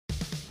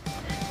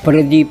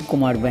Pradeep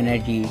Kumar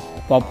Banerjee,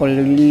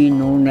 popularly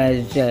known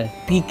as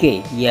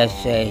PK.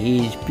 Yes,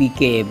 he is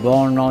PK,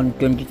 born on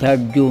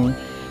 23rd June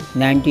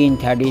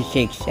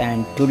 1936,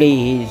 and today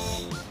he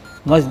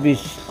must be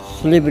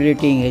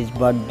celebrating his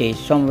birthday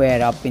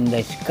somewhere up in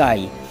the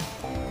sky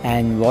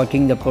and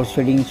watching the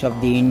proceedings of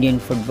the Indian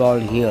football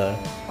here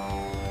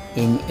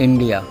in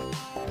India.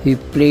 He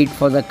played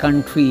for the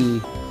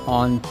country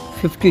on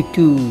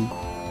 52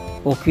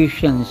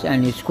 occasions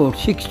and he scored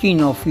 16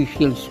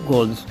 official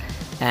goals.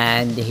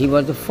 And he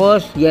was the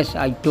first. Yes,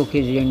 I took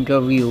his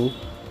interview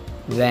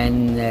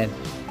when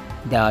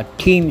the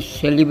team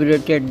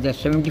celebrated the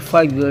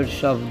 75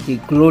 years of the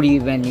glory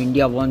when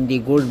India won the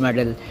gold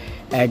medal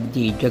at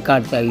the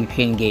Jakarta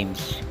Asian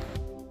Games.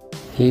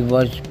 He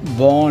was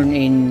born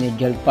in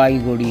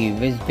Jalpaiguri,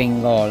 West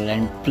Bengal,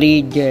 and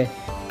played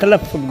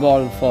club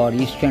football for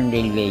Eastern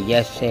Railway.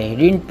 Yes, he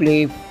didn't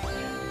play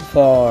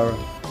for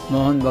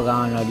Mohun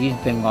Bagan or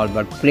East Bengal,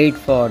 but played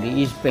for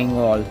East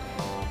Bengal,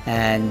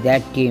 and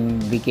that team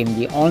became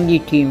the only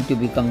team to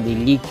become the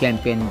league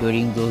champion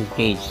during those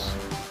days.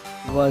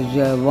 He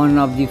was one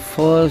of the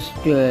first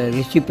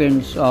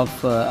recipients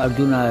of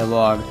Arjuna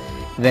Award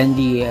when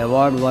the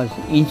award was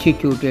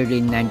instituted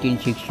in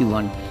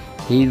 1961.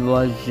 He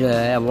was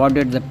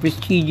awarded the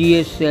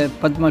prestigious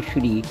Padma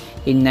Shri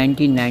in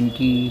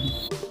 1990.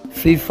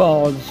 FIFA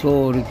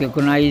also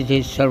recognized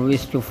his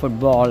service to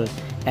football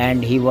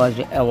and he was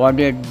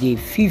awarded the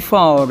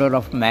FIFA Order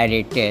of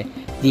Merit,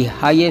 the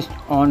highest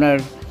honor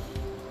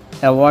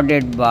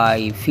awarded by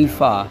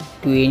FIFA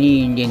to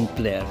any Indian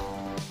player.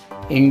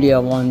 India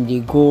won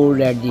the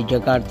gold at the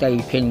Jakarta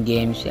Asian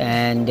Games,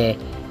 and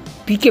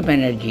PK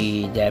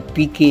Banerjee, the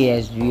PK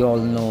as we all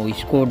know, he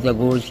scored the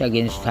goals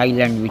against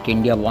Thailand which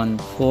India won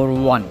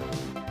 4-1.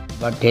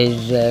 But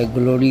his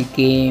glory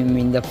came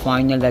in the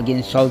final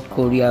against South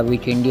Korea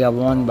which India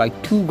won by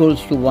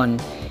 2-1.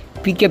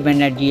 PK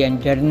Banerjee and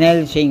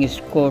Jarnail Singh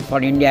scored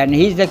for India, and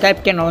he is the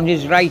captain. On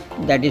his right,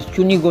 that is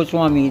Chuni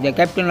Goswami, the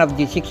captain of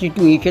the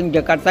 62 Asian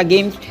Jakarta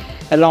Games,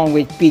 along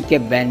with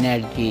PK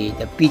Banerjee.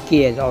 The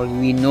PK, as all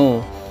we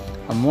know,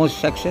 a most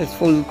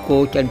successful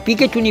coach, and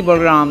PK Chuni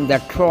Balram, the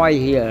Troy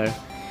here.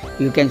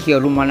 You can see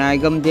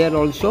Arumanagam there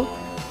also.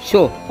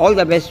 So, all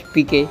the best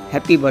PK.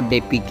 Happy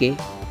birthday PK.